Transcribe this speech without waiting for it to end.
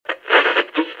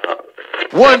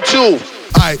1, 2.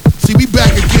 Alright, see, we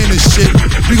back again and shit.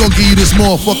 We gonna give you this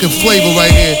motherfucking flavor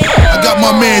right here. I got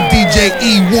my man DJ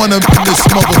E1 up in this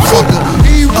motherfucker.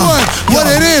 E1, what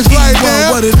it is right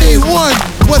now. E1,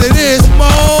 what it is,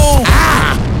 Mo.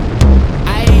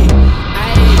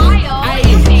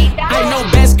 I know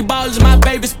basketball is my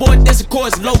favorite sport, that's of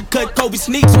course. Low cut Kobe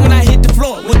sneaks when I hit the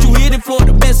floor. What you hit it for,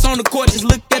 the best on the court, just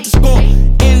look at the score.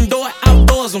 Indoor,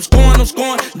 outdoors, I'm scoring.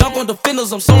 Dunk on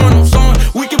defenders, I'm soaring.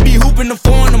 We could be hooping the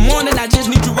 4 in the morning, I just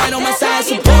need you right on my side,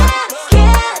 support.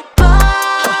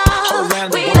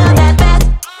 We love that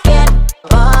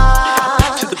basketball.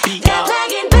 To the beat, They're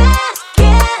playing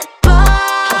basketball.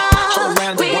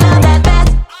 We love that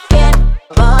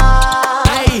basketball.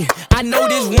 Hey, I know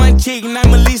this one chick named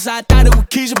Melissa, I thought it was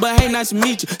Keisha, but hey, nice to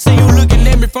meet you. See you looking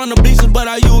at me from the bleachers, but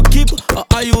are you a keeper or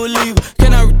are you a leaver?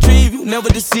 Can I retrieve you, never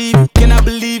deceive you? Can I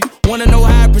believe you? Wanna know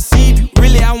how I perceive you?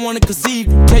 Really, I wanna conceive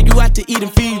you. Take you out to eat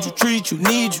and feed you, treat you,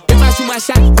 need you. If I shoot my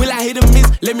shot, will I hit or miss?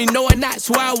 Let me know or not,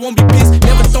 swear I won't be pissed.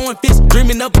 Never throwing fists,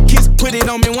 dreaming up a kiss. Put it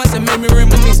on me once and make me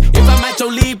reminisce. If I'm at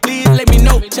your league, please let me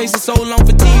know. Chasing so long,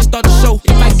 fatigue, start the show.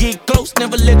 If I get close,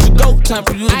 never let you go. Time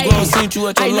for you to go and see you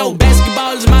at your low. I know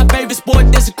basketball is my favorite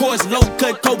sport, that's of course. Low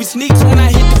cut Kobe sneaks when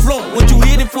I hit the floor. What you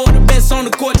hit it for, the best on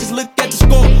the court, just look at the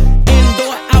score.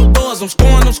 Indoor, outdoors, I'm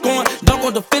scoring. Dunk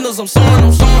on defenders, I'm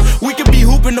soaring. We could be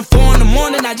hooping the 4 in the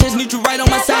morning, I just need you right on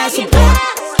my side, support.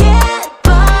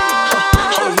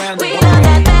 We love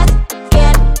that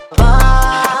basketball.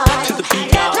 To the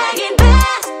beat, They're playing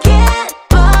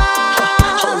basketball.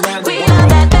 We love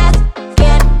that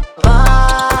basketball.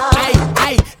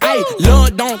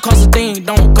 Lord don't cost a thing,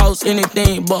 don't cost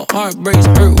anything but heartbreaks,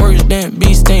 hurt worse than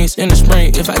bee stings in the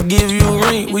spring. If I give you a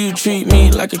ring, will you treat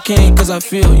me like a king? Cause I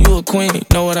feel you a queen,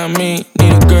 know what I mean?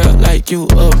 Need a girl like you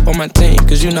up on my team,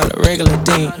 cause you not a regular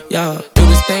thing. Yeah, do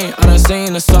this thing, I done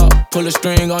seen the salt. Pull a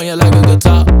string on you like a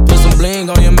guitar. Put some bling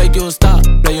on you, make you stop.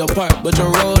 Play your part, but your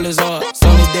role is hard.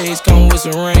 Sunny days come with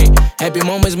some rain. Happy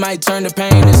moments might turn to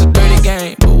pain. It's a dirty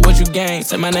game, but what you gain?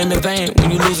 Say my name in vain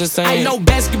when you lose the same. I know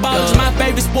basketball is my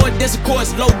favorite sport, that's of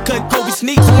course. Low cut Kobe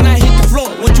sneaks when I hit the floor.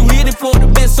 What you hit it for, the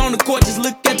best on the court, just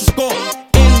look at the score.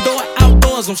 Indoor,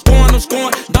 outdoors, I'm scoring.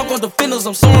 Dunk on defenders,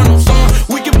 I'm soaring.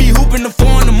 We could be hooping the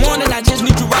 4 in the morning, I just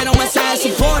need you right on my side,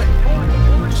 support it.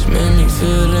 Just made me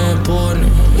feel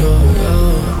important,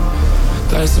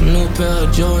 like some new pair of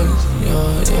Jordans,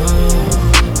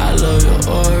 I love your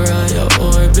aura, your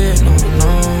orbit,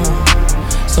 no.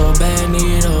 So bad,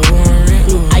 need a warrant.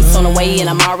 Ice on the way and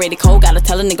I'm already cold. Gotta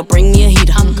tell a nigga bring me a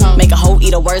heater. Make a hoe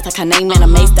eat a words like her name and I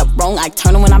made step wrong. I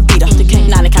turn her when I beat her.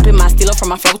 Now they copy my stilo from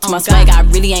my flow to my swag. I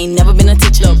really ain't never been a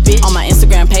teacher. On my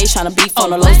Instagram page tryna beef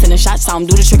on the low, sending shots. So I'm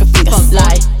do the trick of fingers.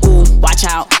 Like ooh, watch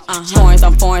out. Horns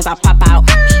on foreigns, I pop out.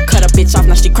 Cut a bitch off,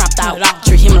 now she cropped out.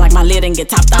 Treat him like my lid and get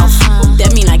topped off.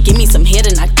 That mean I give me some head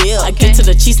and I deal. I get to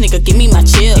the cheese, nigga, give me my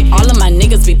chill. All of my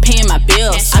niggas be paying my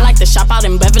bills. I like to shop out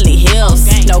in Beverly Hills.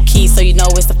 No keys, so you know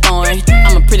it's the foreign.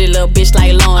 I'm a pretty little bitch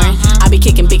like Lauren. I be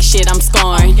kicking big shit, I'm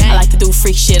scoring. I like to do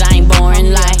freak shit, I ain't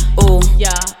boring. Like ooh,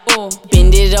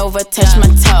 bend it over, touch my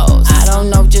toes. I don't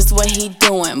know just what he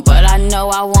doing, but I know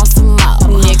I want some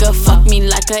more. Nigga, fuck me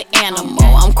like an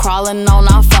animal. I'm crawling on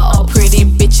our foe. Pretty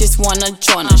bitches wanna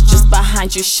join us. Just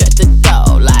behind you, shut the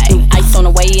door. Like ice on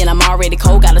the way and I'm already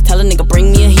cold. Gotta tell a nigga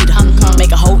bring me a heater.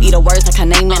 Make a hoe eat a words like her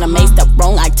name and I made step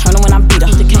wrong. I turn her when I beat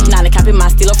her. Now they copy my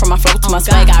stilo from my flow to my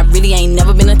swag. I really ain't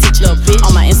never been a teacher.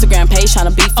 On my Instagram page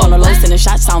tryna beef on the low, sending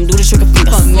shots. So I'm do the trick of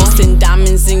fingers. Mixing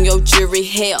diamonds in your jewelry,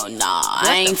 hell nah.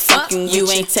 I ain't fucking you,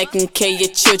 ain't taking care of your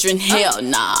children, hell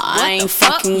nah. I ain't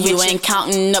fucking you, ain't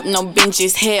counting up no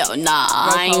benches, hell nah.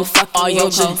 I ain't fucking all your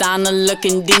designer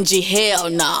looking dingy, hell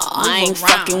nah. I ain't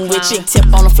fucking with you.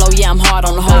 Tip on the floor, yeah, I'm hard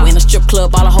on the hoe. In a strip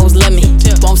club, all the hoes love me.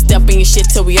 Won't step in your shit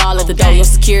till we all at the door. Your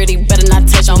security better not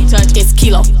touch on. It's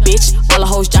Kilo, bitch. All the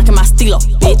hoes jocking my stilo,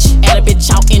 bitch. Add a bitch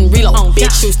out in reload,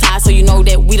 bitch. Shoes tied so you know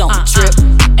that we don't trip.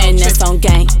 And that's on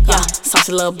gang, yeah.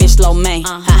 Saucy little bitch, low main.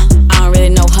 I don't really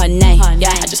know her name, yeah.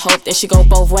 I just hope that she go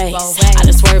both ways. I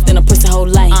just swerved in a pussy whole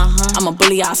lane. I'm a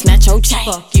bully, I'll snatch your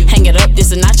chain. Hang it up,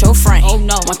 this is not your frame.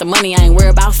 Want the money, I ain't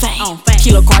worried about fame.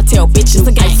 Kilo cartel, bitch, it's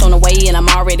a game. Ice on the way and I'm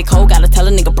already cold. Gotta tell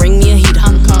a nigga bring me a heater.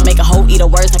 Make a hoe eat a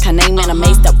words like her name and I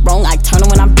made step wrong. I turn her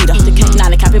when I beat her. Now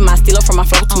they copy my stilo from my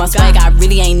flow to my swag. I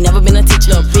really ain't never been a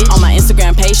teacher. On my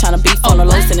Instagram page tryna beef on the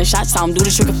low, sending shots. So I'm do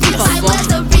the trick of feet. I want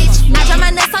the rich, now drop my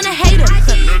nuts on a hater.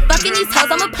 Fucking these hoes,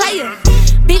 I'm a player.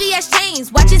 BBS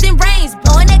chains, watches and rings,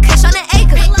 blowing that Kush on an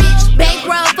acre.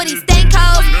 Bankroll for these stank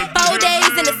hoes, 4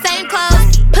 days in the same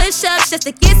clothes. Push ups just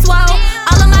to get swole.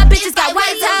 All of my bitches got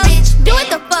white toes. Do what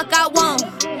the fuck I want.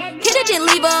 Hit it, then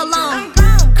leave her alone.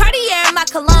 Cartier in my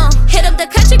cologne. Hit up the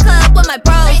country club with my bro.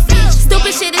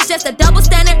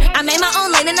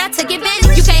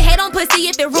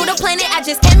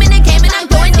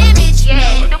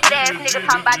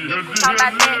 about this, we talking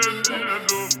about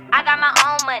that. I got my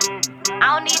own money.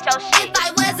 I don't need your shit. If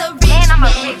I was a rich and I'm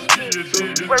a rich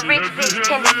bitch. With rich bitch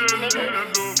tendencies,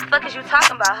 nigga. Fuck is you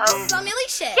talking about, ho? So Milli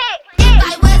shit.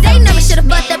 They never should've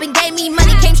fucked up and gave me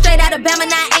money. Came straight out of Bama,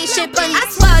 now ain't shit funny. I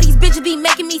swear all these bitches be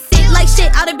making me sick like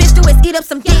shit. All the bitch do is eat up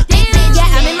some dick. Yeah,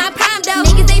 I'm in my prime though.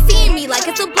 Niggas ain't seeing me like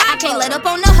it's a block. I can't let up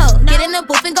on the hoe. Get in the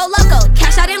booth and go loco.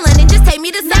 Cash out in London, just take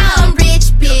me to South. I'm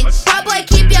rich, bitch. Bro, boy,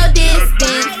 keep your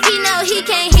distance. He know he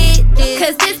can't hit this,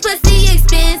 cause this pussy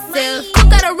expensive. Who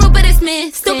got a roof but it's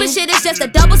missing? Stupid shit is just a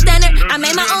double standard. I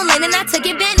made my own lane and I took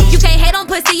advantage. You can't hate on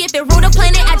pussy if it ruled a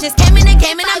planet. I just came in the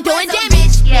game and I'm doing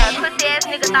damage. Yeah, pussy ass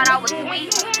nigga thought I was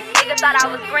sweet. Nigga thought I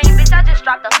was green, bitch. I just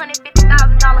dropped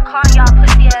 $150,000 car, y'all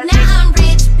pussy ass. Now I'm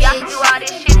rich, bitch. Y'all can do all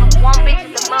this shit, but one bitch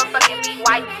is a motherfucking be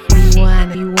white.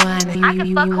 I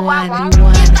can fuck who I want.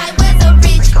 If I was a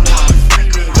rich bitch,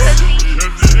 pussy.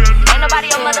 Ain't nobody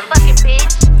your motherfucking bitch.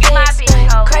 You my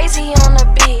bitch, ho. Crazy on the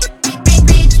beat. Rich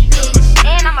bitch.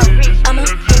 And I'm a rich bitch. I'ma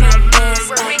do my dance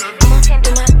We're like, rich I'ma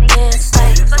do my dance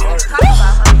like. Fuck you talking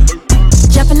about, ho?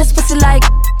 Jump in this pussy like,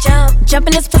 jump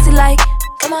in this pussy like,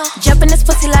 come on. Jump in this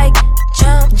pussy like,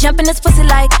 jump in this pussy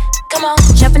like, come on.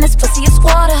 Jump in this pussy is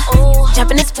water. Ooh.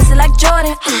 Jump in this pussy like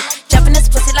Jordan. Jump in this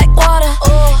pussy like water.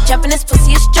 Ooh. Jump in this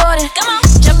pussy is Jordan. Come on.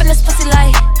 Jump in this pussy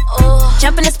like,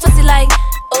 jump in this pussy like,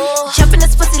 jump in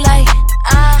this pussy like,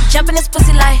 jump in this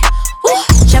pussy like,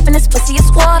 jump in this pussy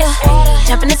is water.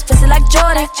 Jump in this pussy like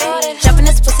Jordan. Jump in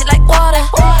this pussy like water.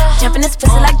 Jump in this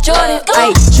pussy like Jordan.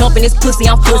 Ayy, jump in this pussy,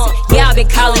 I'm pussy. Yeah, I been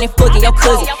calling and fucking your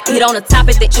cousin. Get on the top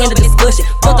at the end of this discussion.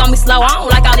 Fuck on me slow, I don't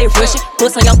like all that rushing.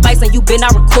 Puss on your face and you been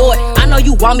not record. I know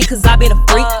you want me cause I been a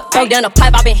freak. Broke down the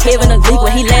pipe, I been having a leak.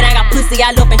 When he let I got pussy,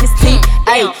 I up in his teeth.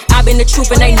 Ayy, I been the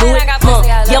truth and they knew it.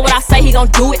 Yeah, what I say, he gon'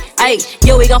 do it. Ayy,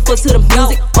 yeah, we gon' fuck to the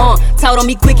music. Told on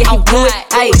me quick and he do it.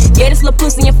 Ayy, yeah, this little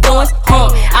pussy influence.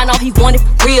 I know he want it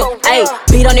for real. Ayy,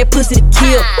 beat on that pussy to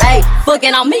kill. Ayy,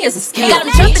 fucking on me is a skill. Got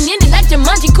him jumping in it like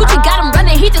Jumanji. Gucci got him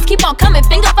running, he just keep on coming.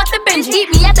 Finger fuck the Benji.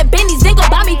 Eat me at the Bendy's, then go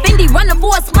buy me Fendi. Running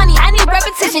for his money, I need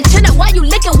repetition. Chin up while you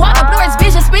licking water, blur his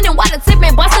vision. Spinning while the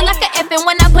tipping, bustin' like an effin'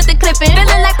 when I put the clip in.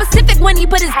 Feeling like Pacific when he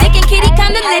put his dick in. Kitty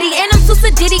kinda litty, and I'm too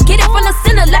sedity. Get it from the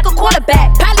center like a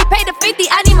quarterback. Probably pay the 50,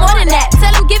 I need more than that.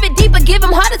 Tell him give it deeper, give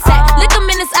him heart attack. Look him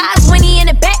in his eyes when he in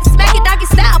the back. Smack it doggy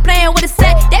style, playing with his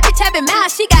set. That bitch having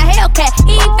mouth, she got Hellcat.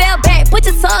 He ain't fell back, put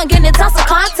your tongue in the tussle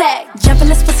contact. Jump in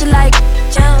this pussy like,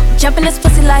 jump in this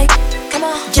pussy like, come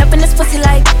on. Jump in this pussy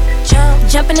like,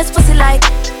 jump in this pussy like,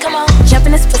 come on. Jump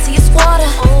in this pussy is water.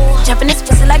 Jump in this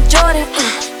pussy like Jordan.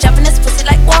 Jump in this pussy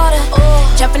like water.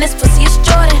 Jump in this pussy is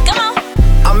Jordan. Come on.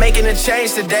 I'm making a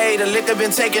change today. The liquor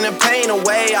been taking the pain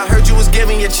away. I heard you was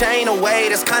giving your chain away.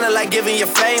 That's kinda like giving your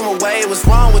fame away. What's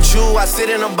wrong with you? I sit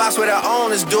in a box where the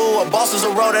owners do. A boss is a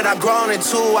role that I've grown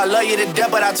into. I love you to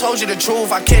death, but I told you the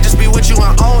truth. I can't just be with you,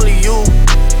 I'm only you.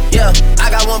 Yeah, I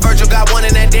got one Virgil, got one,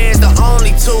 and that day is the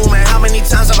only two, man. How many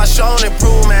times have I shown and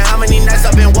proved, man? How many nights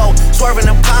I've been woke, swerving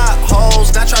the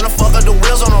potholes, not trying to fuck up the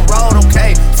wheels on the road,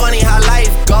 okay? Funny how life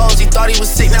goes. He thought he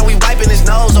was sick, now we wiping his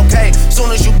nose, okay?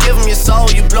 Soon as you give him your soul,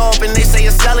 you blow up and they say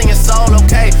you're selling your soul,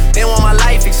 okay? They want my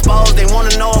life exposed, they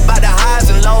wanna know about the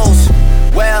highs and lows.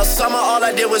 Well, summer all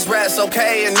I did was rest,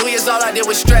 okay? And New Year's all I did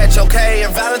was stretch, okay?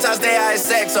 And Valentine's Day I had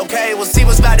sex, okay? We'll see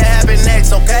what's about to happen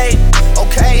next, okay?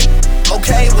 Okay,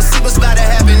 okay, we'll see what's about to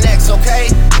happen next, okay?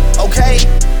 Okay,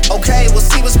 okay, we'll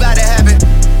see what's about to happen.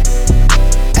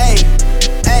 Hey,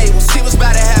 hey, we'll see what's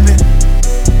about to happen.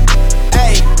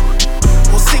 Hey,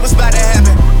 we'll see what's about to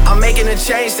happen. I'm making a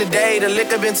change today. The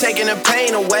liquor been taking the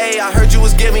pain away. I heard you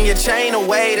was giving your chain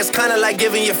away. That's kinda like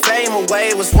giving your fame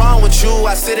away. What's wrong with you?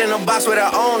 I sit in a box where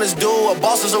the owners do. A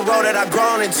boss is a role that I've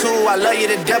grown into. I love you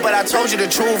to death, but I told you the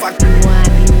truth.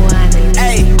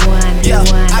 Hey, yeah,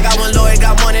 I got one lawyer,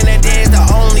 got one, and that day is the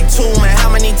only two, man. How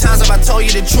many times have I told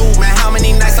you the truth, man? How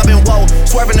many nights I've been woke,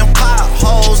 swerving them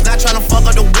potholes, not trying to fuck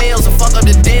up the wheels or fuck up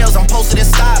the deals. I'm posted in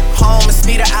Stockholm, it's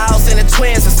me, the Owls, and the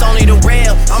twins, it's only the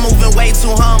real. I'm moving way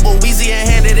too humble, Weezy and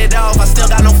handed it off, I still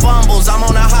got no fumbles. I'm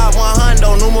on a hot 100,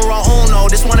 numero uno,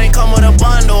 this one ain't come with a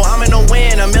bundle. I'm in the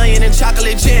win, $1 million in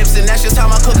chocolate chips, and that's just how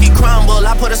my cookie crumble.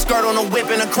 I put a skirt on a whip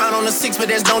and a crown on a 6, but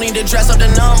there's no need to dress up the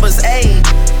numbers, ayy,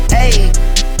 ayy.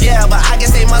 Yeah, but I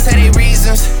guess they must have their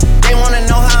reasons. They wanna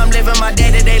know how I'm living my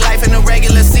day-to-day life in the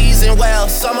regular season. Well,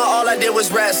 summer all I did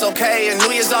was rest, okay? And New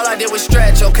Year's all I did was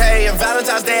stretch, okay? And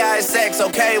Valentine's Day I had sex,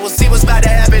 okay? We'll see what's about to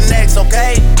happen next,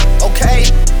 okay? Okay,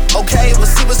 okay, we'll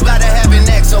see what's about to happen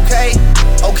next, okay?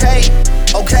 Okay,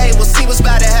 okay, we'll see what's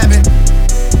about to happen.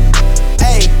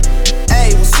 Hey,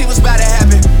 hey, we'll see what's about to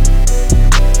happen.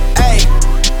 Hey,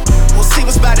 we'll see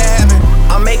what's about to happen.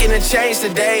 I'm making a change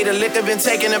today. The liquor been been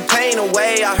taking the pain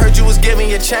away. I heard you was giving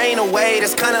your chain away.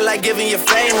 That's kinda like giving your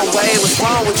fame away. What's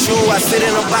wrong with you? I sit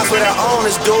in a box where the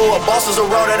owners do. A boss is a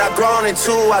role that I've grown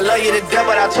into. I love you to death,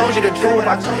 but I told you the truth.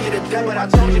 I told you to death, but I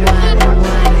told you the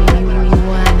truth.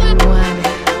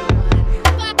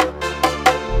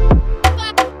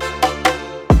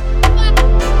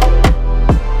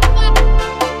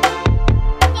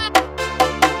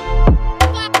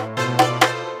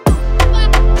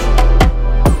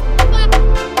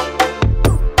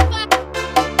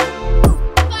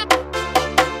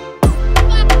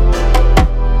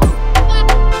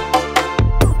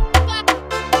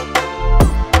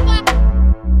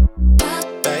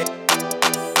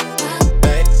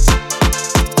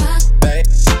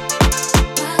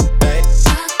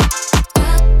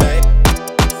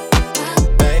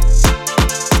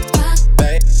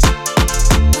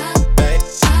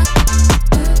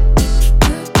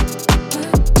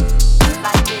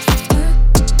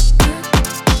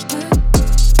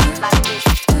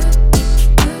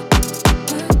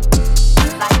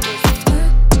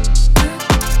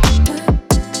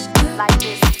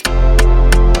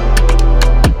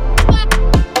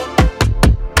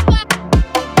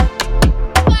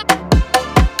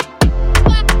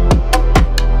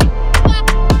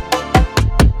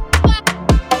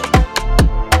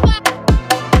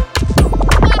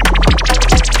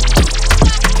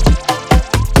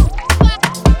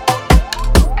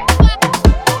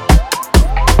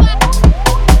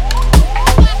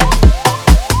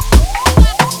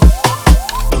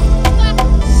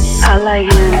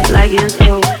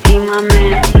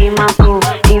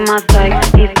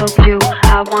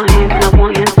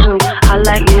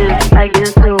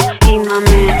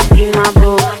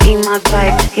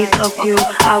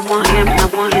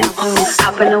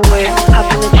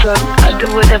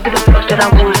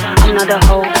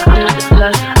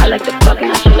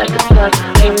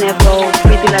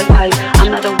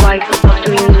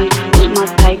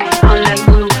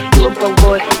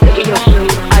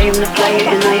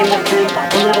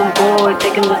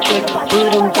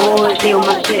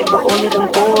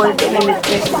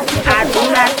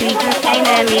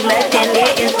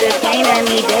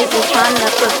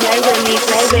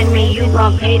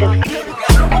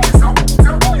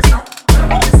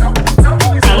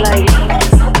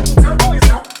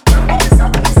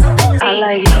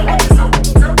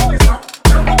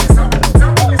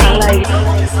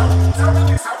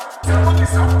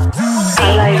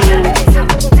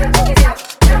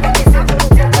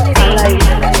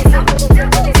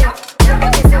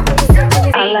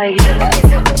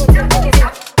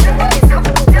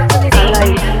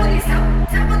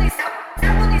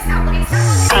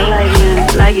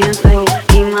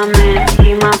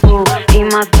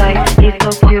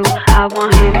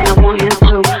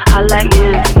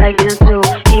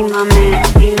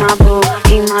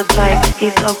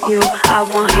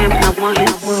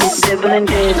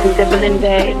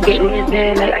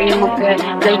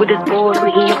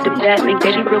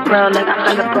 Like I'm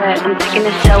kind of bad. I'm taking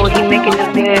a shower, he making a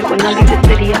bed. When I leave the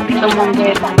city, I see someone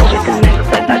red. Always the next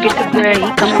like I get the bread. He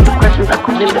come with the questions, I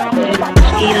call him the bed.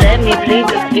 He let me plead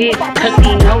the fit, cause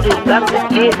he know this block the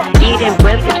hit. Eating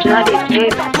breakfast, not his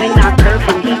hip. When I curve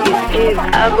him, he gets hit.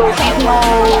 I go deep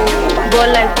mode, go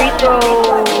like Rito,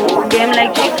 game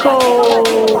like Chico,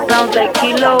 pounds like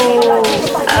Kilo.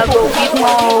 I go deep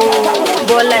mode,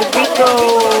 go like Rito,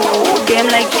 game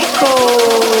like Chico,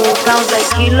 pounds like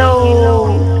Kilo.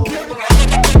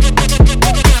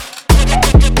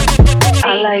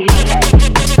 I like it.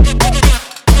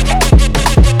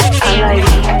 I like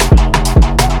it.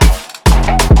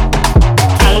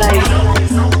 I like it.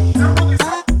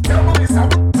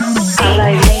 I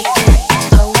like it.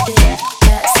 Hold it,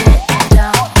 pass it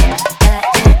down.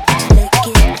 Back it, lick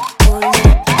it, pull it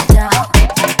down.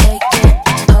 Take it,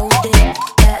 hold it,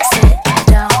 pass it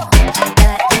down.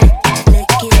 Back it,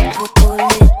 lick it, pull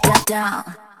it down.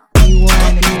 You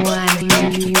want it, you want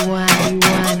it, you want it, you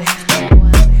want it.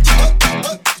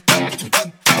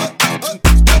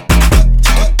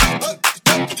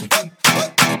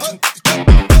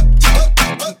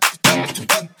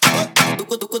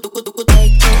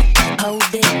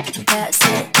 Hold it, pass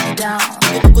it down.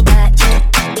 Back it,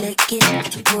 lick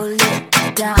it, pull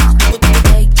it down.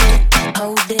 Take it,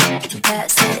 hold it,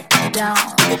 pass it down.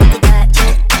 Back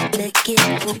it, lick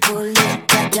it, pull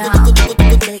it down.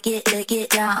 Lick it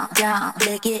down, down.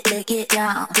 Lick it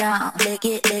down, down. Lick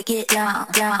it down,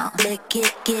 down. Lick it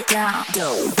down,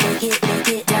 lick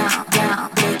it down,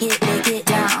 down. Lick it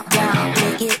down, down.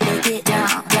 Lick it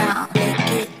down, down. Lick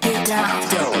it down.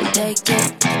 Take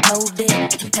it, hold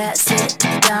it, pass it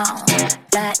down.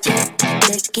 Back it,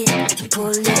 lick it,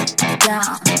 pull it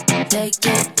down. take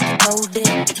it, hold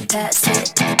it, pass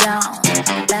it down.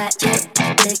 Back it,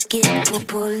 lick it,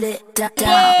 pull it down.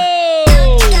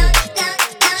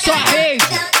 Só rei,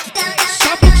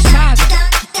 só puxado.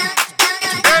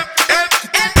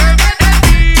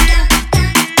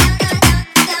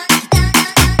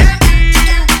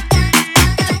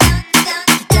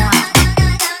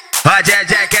 Ó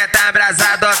DJ que tá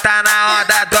embrasado, tá na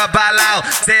onda do balão.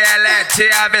 Se ele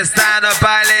te avistar no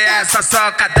baile é só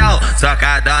socadão.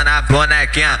 Socadão na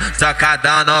bonequinha,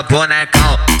 socadão no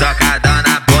bonecão. Socadão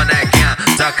na bonequinha,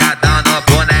 socadão no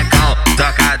bonecão.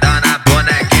 Socadão na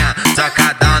bonequinha,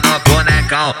 socadão no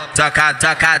bonecão. Soca,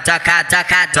 toca, toca,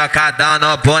 toca, socadão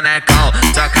no bonecão.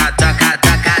 Soca, toca,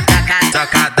 toca, toca,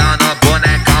 socadão no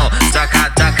bonecão.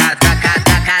 Soca, toca, toca,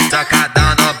 toca,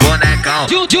 socadão no bonecão.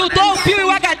 Juntou o fio e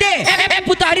o HD, é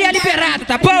putaria liberada,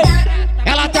 tá bom?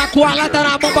 Ela tá com a lata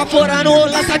na mão baforando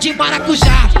lança de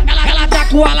maracujá. Ela tá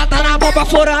com a lata na mão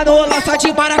baforando lança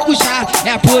de maracujá.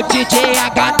 É pro DJ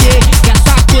HD, que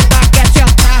essa puta quer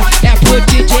sentar. É pro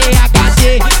DJ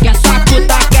HD, que essa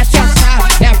puta quer sentar.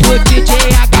 É pro DJ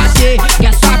HD, que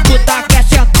essa puta quer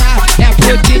sentar. É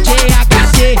pro DJ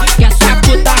HD, que essa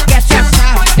puta quer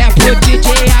sentar. É pro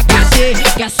DJ HD,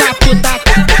 que essa puta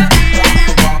quer sentar.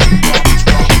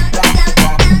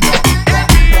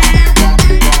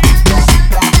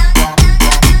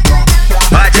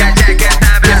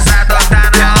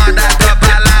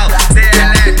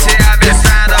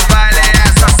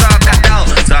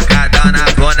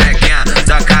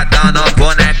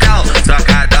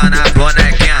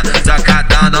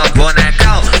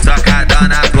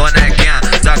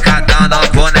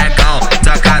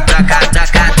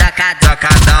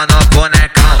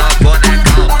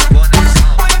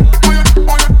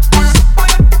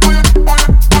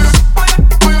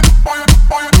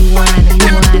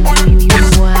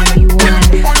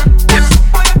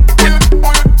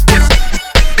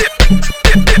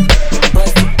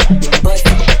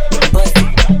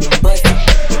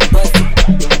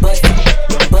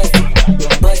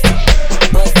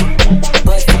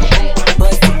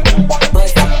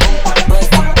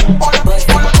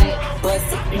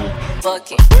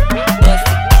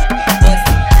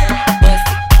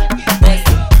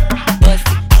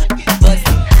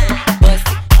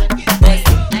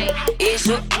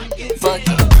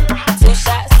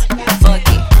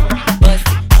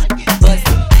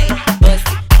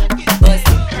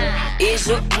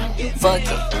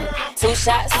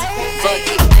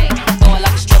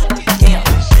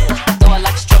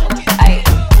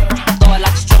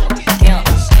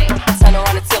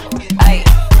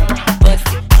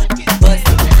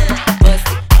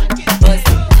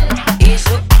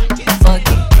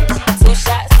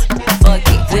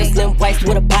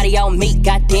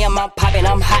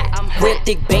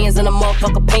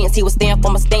 He was staying for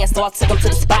my stance, so I took him to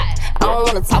the spot. I don't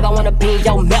wanna talk, I wanna be in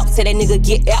your mouth. Say that nigga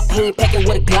get out, he ain't packing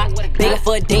with a Glock. Begging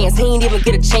for a dance, he ain't even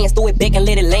get a chance. Throw it back and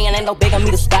let it land, ain't no begging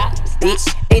me to stop.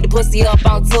 Bitch, ate the pussy up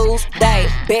on Tuesday.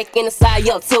 Back in the side,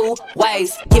 up 2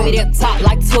 ways. Give me that top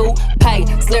like 2 pay.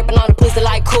 Slurping on the pussy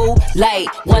like Kool-Aid.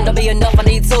 One don't be enough, I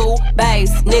need 2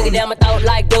 bass. Nigga down my throat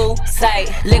like do say.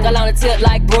 Lick on the tip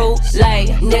like Bruce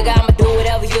Lee. Nigga, I'ma do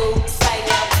whatever you say.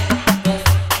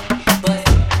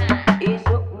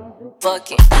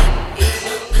 Fuck it.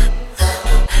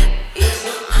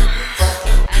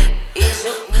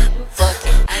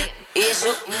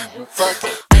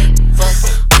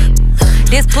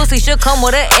 This pussy should come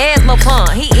with an asthma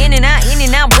pump. He in and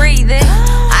out breathing.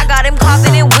 I got him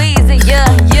coughing and wheezing, yeah,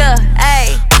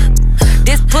 ayy.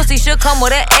 This pussy should come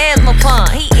with an asthma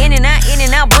pump. He in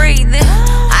and out breathing.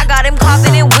 I got him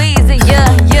coughing and wheezing,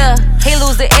 yeah. He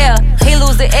lose the air, he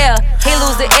lose the air, he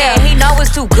lose the air. He know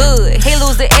it's too good. He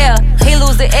lose the air, he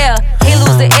lose the air, he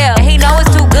lose the air. He know it's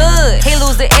too good. He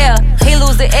lose the air, he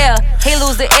lose the air, he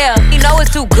lose the air. He know it's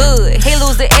too good. He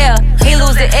lose the air, he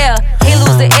lose the air, he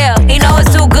lose the air. He know it's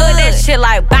too good. That shit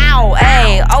like bow,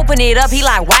 ayy. Open it up, he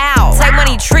like wow. Take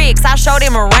money tricks, I showed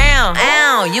him around.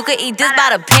 Ow, you could eat this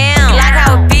by the pound. He like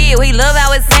how it feel, he love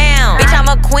how it sound. Bitch, I'm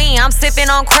a queen, I'm sipping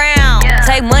on Crown.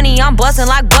 Take money, I'm busting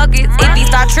like buckets. If he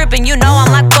start tripping, you know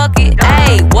I'm like fuck it.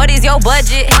 Hey, what is your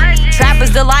budget?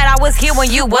 Trapper's delight, I was here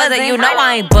when you wasn't. You know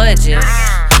I ain't budget.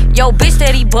 Yo, bitch,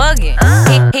 that he bugging.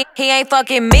 He ain't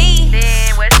fucking me.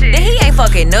 Then he ain't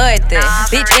fucking nothing.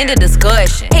 Bitch, end of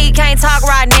discussion. He can't talk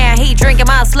right now, he drinking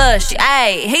my slushie.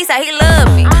 Ayy, he said he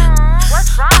love me.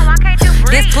 What's wrong? Why can't you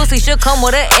breathe? This pussy should come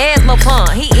with an asthma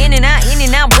pump. He in and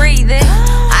out breathing.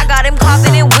 I got him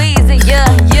coughing and wheezing,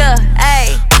 yeah,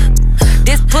 ayy.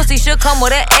 This pussy should come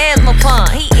with an asthma pump.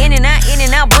 He in and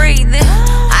out breathing.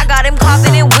 I got him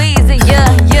coughing and wheezing,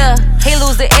 yeah. He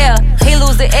lose the air, he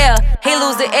lose the air, he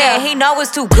lose the air. He know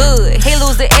it's too good. He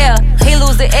lose the air, he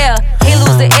lose the air, he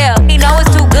lose the air. He know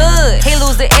it's too good. He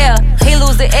lose the air, he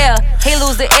lose the air, he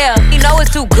lose the air. He know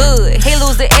it's too good. He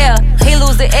lose the air, he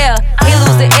lose the air, he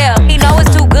lose the air. He know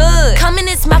it's too good. Come in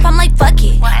his mouth, I'm like fuck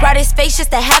it. Brought his face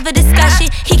just to have a discussion.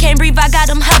 He can't breathe, I got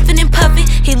him huffing and puffing.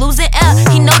 He losing air,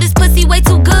 he know this pussy way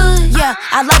too good. Yeah,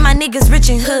 I like my niggas rich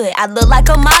and hood. I look like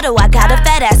a model, I got a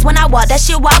fat ass when I walk, that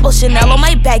shit wobble. Chanel on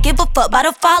my back, give a fuck by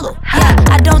the follow. Yeah,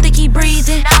 I don't think he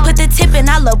breathing. Put the tip in,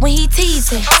 I love when he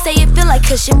teasing. Say it feel like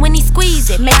cushion when he squeeze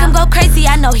it. Make him go crazy,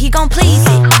 I know he gon' please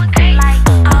it.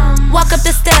 Walk up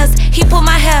the stairs, he pull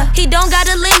my hair. He don't got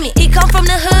a limit, he come from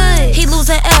the hood. He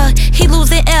losing air, he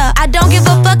losing air. I don't give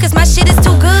a fuck cause my shit is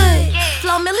too good.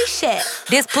 Flow Milli shit.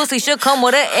 This pussy should come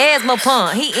with an asthma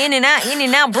pump. He in and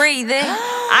out breathing.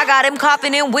 I got him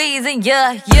coughing and wheezing,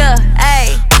 yeah,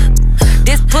 ayy.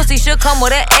 This pussy should come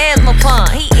with an asthma pump.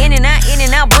 He in and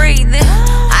out breathing.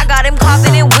 I got him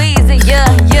coughing and wheezing, yeah.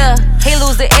 He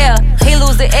lose the air, he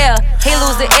lose the air, he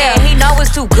lose the air. He know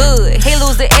it's too good. He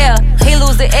lose the air, he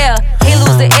lose the air, he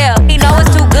lose the air. He know it's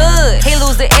too good. He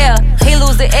lose the air, he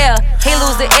lose the air, he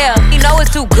lose the air. He know it's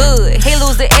too good. He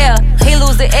lose the air, he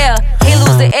lose the air, he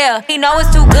lose the air. He know it's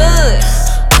too good.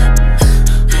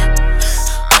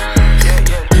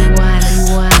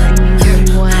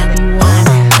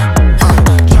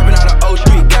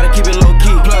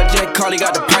 Carly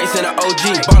got the price and the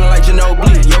OG. Ballin' like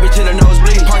Ginobili, yo bitch in the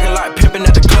nosebleed. Parking lot pimpin'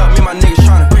 at the club, me and my niggas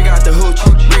tryna bring out the hoochie,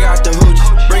 bring out the hoochie,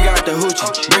 bring out the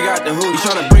hoochie, bring out the hoochie.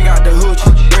 Tryna bring out the hoochie,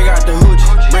 bring out the hoochie,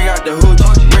 bring out the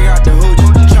hoochie, bring out the hoochie.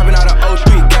 Trappin' out of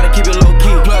 03, gotta keep it low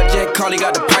key. Plug Jack, Carly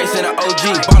got the price and the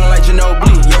OG. Ballin' like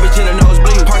Ginobili, yo bitch in the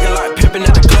nosebleed. Parking lot pimpin'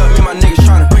 at the club, me and my niggas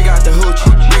tryna bring out the hoochie,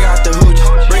 bring out the hoochie,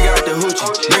 bring out the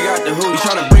hoochie, bring out the hoochie.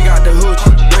 Tryna bring out the hoochie,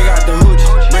 bring out the hoochie,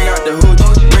 bring out the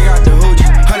hoochie, bring out the hoochie.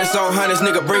 Hundreds on hundreds,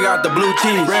 nigga, bring out the blue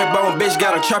cheese. Red bone bitch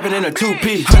got her chopping in a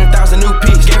 2-piece. 100,000 new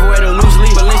piece, gave away the loose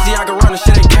leaf. Balenciaga run the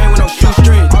shit ain't came with no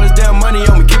shoestring. All this damn money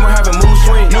on me, keep on having mood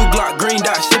swing. New Glock, green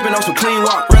dot, sipping on some clean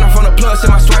walk. Ran off on the plug,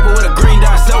 send my swiper with a green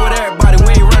dot. Sell with everybody,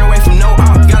 we ain't running away from no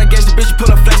op. Gotta guess the bitch, she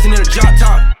pull up flexing in a drop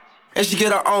top. And she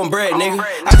get her own bread, nigga.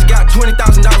 I just got $20,000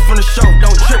 from the show.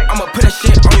 Don't trip, I'ma put that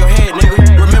shit on your head, nigga.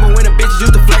 Remember when the bitches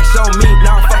used to flex on me?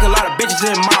 Now I fuck a lot of bitches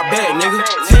in my bed, nigga.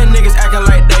 10 niggas acting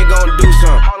like they gon' do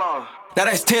something. Now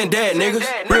that's 10 dead niggas.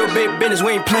 Real big business,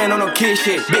 we ain't playing on no kid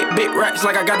shit. Big racks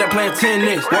like I got that playing 10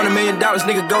 niggas. $1 million,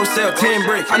 nigga go sell 10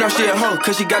 bricks. I know she a hoe,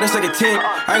 cause she got us like a 10.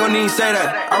 I ain't gon' even say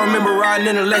that. I remember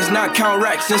riding in the Lex, not count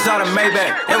racks inside a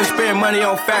Maybach. And we spend money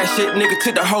on fast shit, nigga.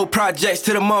 Took the whole projects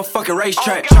to the motherfucking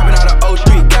racetrack. Trapping out of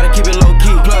 03, gotta keep it low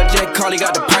key. Plug Jack, Carly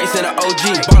got the price and the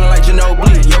OG. Ballin' like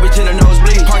Ginobili, yo bitch in the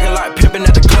nosebleed. Parking lot pimpin'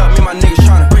 at the club, me and my niggas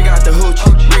tryna bring out the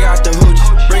hoochie, bring out the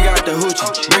hoochie, bring out the hoochie,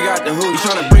 bring out the hoochie.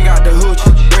 Tryna bring out the hoochie,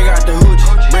 bring out the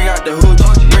hoochie, bring out the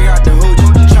hoochie, bring out the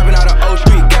hoochie. Trappin' out of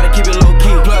 03, gotta keep it low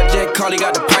key. Plug Jack, Carly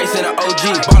got the price and the OG.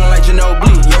 Ballin' like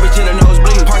Ginobili, yo bitch in the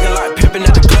nosebleed. Parking lot pimpin'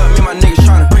 at the club, me and my niggas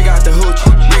tryna bring out the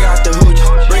hoochie, bring out the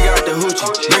hoochie, bring out the hoochie,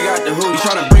 bring out the hoochie.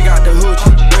 Tryna bring out the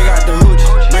hoochie, bring out the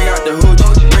hoochie, bring out the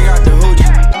hoochie, bring out the hoochie.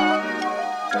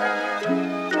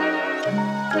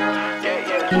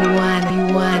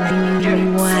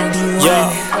 Yeah.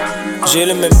 J'ai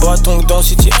les mêmes bâtons que dans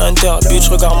City Hunter. Bitch,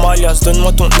 regarde ma liasse,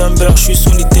 donne-moi ton number. J'suis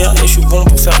solitaire et j'suis bon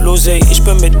pour faire l'oseille. Et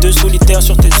j'peux mettre 2 solitaires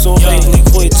sur tes oreilles.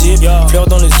 Négro et deep, fleur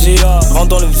dans le zip, rentre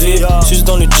dans le vide, suce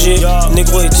dans le jeep.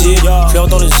 Négro et deep, fleur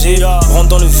dans le zip, rentre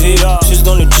dans le vide, suce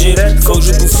dans le jeep. Faut que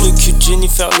je bouffe le cul de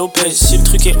Jennifer Lopez. Si le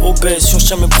truc est obèse, si on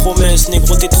tient mes promesses.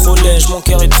 Négro t'es trop lèche, mon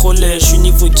cœur est trop lèche. J'suis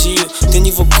niveau 10, t'es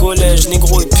niveau collège.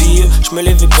 Négro et pire, j'me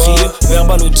lève et prie.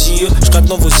 Verbal au dire, j'gratte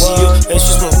dans vos yeux. Elle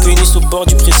suce mon pénis au bord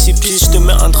du précipice. J'te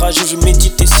mets un dragé, je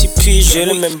médite tes 6 piges. J'ai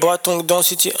le même bâton que dans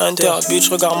City Hunter. Bitch,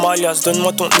 regarde ma liasse,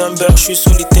 donne-moi ton number. J'suis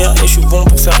solitaire et j'suis bon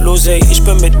pour faire l'oseille. Et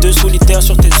j'peux mettre 2 solitaires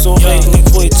sur tes oreilles.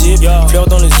 Négro et deep, fleur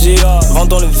dans le zip, rentre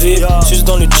dans le vide, suce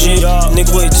dans le jeep.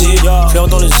 Négro et deep, fleur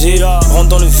dans le zip, rentre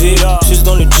dans le vide, suce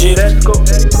dans le jeep.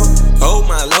 Oh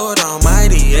my Lord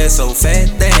Almighty, ass so fat,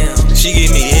 damn. She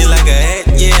give me hit like a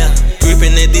hat, yeah.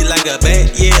 Gripping that dick like a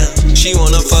bat, yeah. She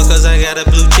wanna fuck cause I got a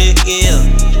blue check, yeah.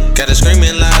 Got her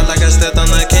screaming loud like I stepped on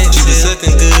a cat. She was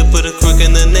sucking good, put a crook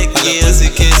in the neck, yeah. I got pussy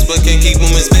kiss, but can't keep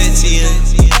them as pets, yeah.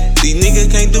 These niggas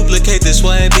can't duplicate this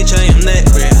swag, bitch, I am that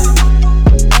real.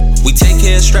 We take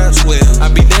care of straps well. I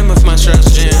be damn if my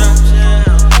straps jam.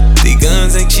 These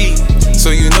guns ain't cheap,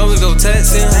 so you know we go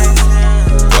tax him.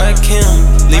 Whack him,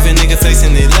 leave a nigga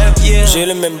facing the left, yeah. J'ai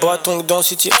le même bâton tongue dans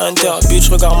City Hunter. Bitch,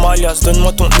 regarde Malias,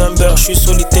 donne-moi ton number. J'suis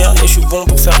solitaire et j'suis bon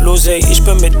pour faire l'oseille. Et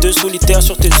j'peux mettre 2 solitaires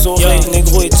sur tes oreilles.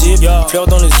 Négro et deep, fleur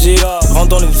dans le zip, rentre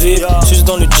dans le vide, suce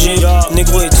dans le jeep.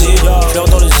 Négro et deep, fleur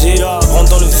dans le zip, rentre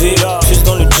dans le vide, suce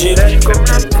dans le jeep. Comme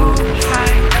la boue,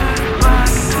 j'fly tout bad.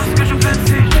 Tout ce que je veux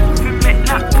c'est juste fumer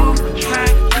la boue. J'fly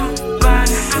tout bad.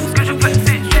 Tout ce que je veux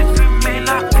c'est juste fumer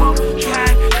la boue.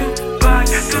 J'fly tout bad.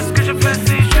 Tout ce que je veux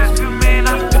c'est juste fumer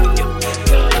la boue.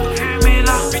 Fumer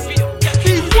la.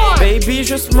 Baby,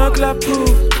 je smoke la boue.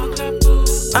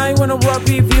 I wanna walk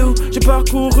with you. J'ai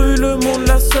parcouru le monde,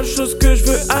 la seule chose que je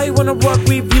veux. I wanna walk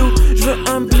with you. Je veux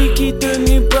un blicky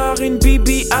tenu par une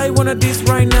BB. I wanna this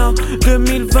right now.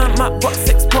 2020, ma voix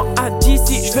s'expand à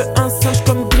d'ici. Je veux un singe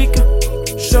comme Glick.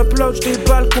 J'upload,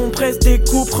 j'déballe, compresse,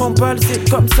 découpe, remballe. C'est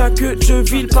comme ça que je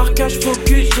vis le parcage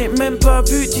focus. J'ai même pas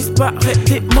vu disparaître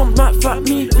des membres de ma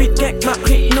famille. 8 gang,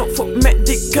 Marino, faut mettre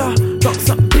des cas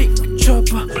dans un big job.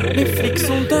 Les flics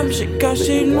sont dames, j'ai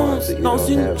caché l'once dans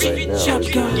une petite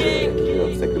chapka. You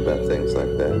don't think about things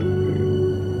like that.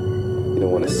 You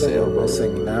don't want to sell, bro. I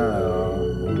think now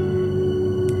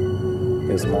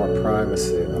there's more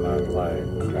privacy, and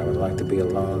I would like to be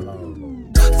alone.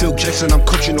 Phil Jackson, I'm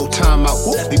coaching, no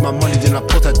timeout. Leave my money, then I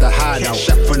put at the hideout.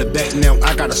 Shot from the back now,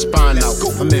 I got a spine out.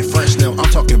 I'm in France now, I'm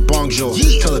talking bonjour.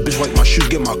 Tell a bitch wipe my shoes,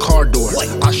 get my car door.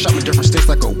 I shop in different states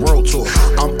like a world tour.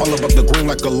 I'm all about the green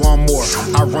like a lawnmower.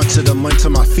 I run to the money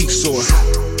till my feet sore.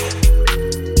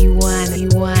 You want it, you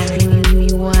want it,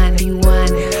 you want it, you want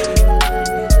it.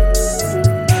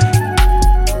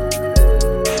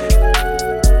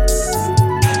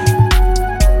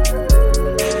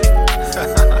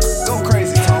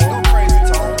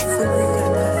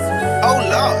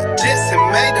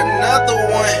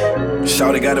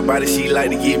 Shawty got a body, she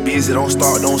like to get busy. Don't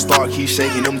start, keep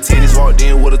shaking them titties. Walked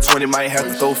in with a 20, might have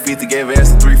to throw 50. Gave her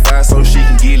ass a 3-5 so she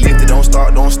can get lifted. Don't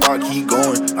start, keep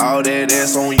going. All that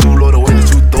ass on you, Lord, the way that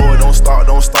you throw it. Don't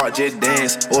start, just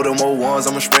dance. Order more ones,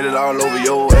 I'ma spread it all over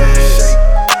your ass.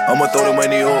 I'ma throw the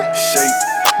money up, shake.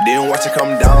 Then watch it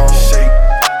come down, shake.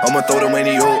 I'ma throw the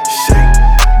money up, shake.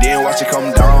 Then watch it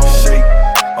come down, shake.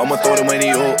 I'ma throw the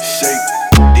money up, shake.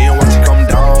 Then watch it come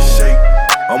down, shake.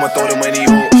 I'ma throw the money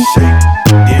up, shake.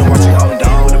 Then watch it come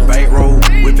down with a bankroll.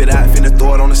 Whip it out, finna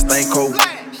throw it on the stanko.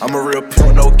 I'm a real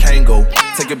pimp, no Kango.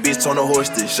 Take a bitch on a horse,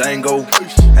 this Shango.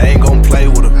 I ain't gon' play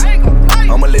with her.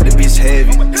 I'ma let the bitch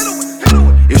have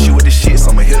it. If she with the shits,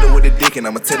 I'ma hit her with the dick and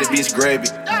I'ma tell the bitch grab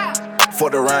it.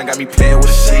 Fuck around, got me playing with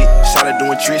the shit. Shot her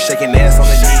doing tricks, shaking ass on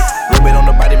the knee. Rub it on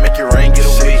the body, make it rain, get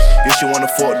away. If she wanna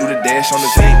fuck, do the dash on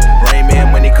the V. Rain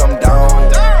man, money come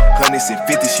down. 100s and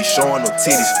 50s, she showing no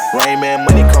titties. Rain man,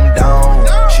 money come down.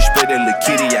 She spread that little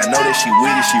kitty, I know that she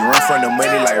with it. She run from the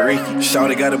money like Ricky.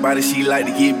 Shawty got a body, she like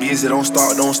to get busy. Don't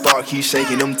start, keep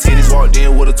shaking them titties. Walked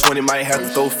in with a 20, might have to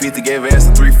throw 50. Gave her ass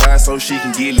a 3-5 so she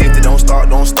can get lifted. Don't start,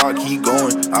 keep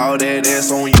going. All that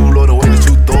ass on you, Lord, the way that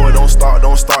you throw it. Don't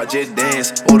start, just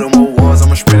dance. Order more ones,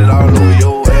 I'ma spread it all over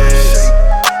your ass.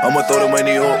 I'ma throw the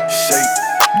money up, shake.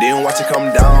 Then watch it come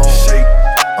down, shake.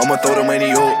 I'ma throw the money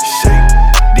up, shake.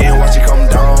 Then watch it come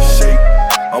down, shake.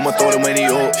 I'ma throw the money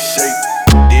up, shake.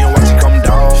 Then watch it come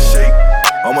down, shake.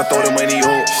 I'ma throw the money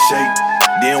up, shake.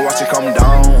 Then watch it come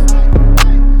down.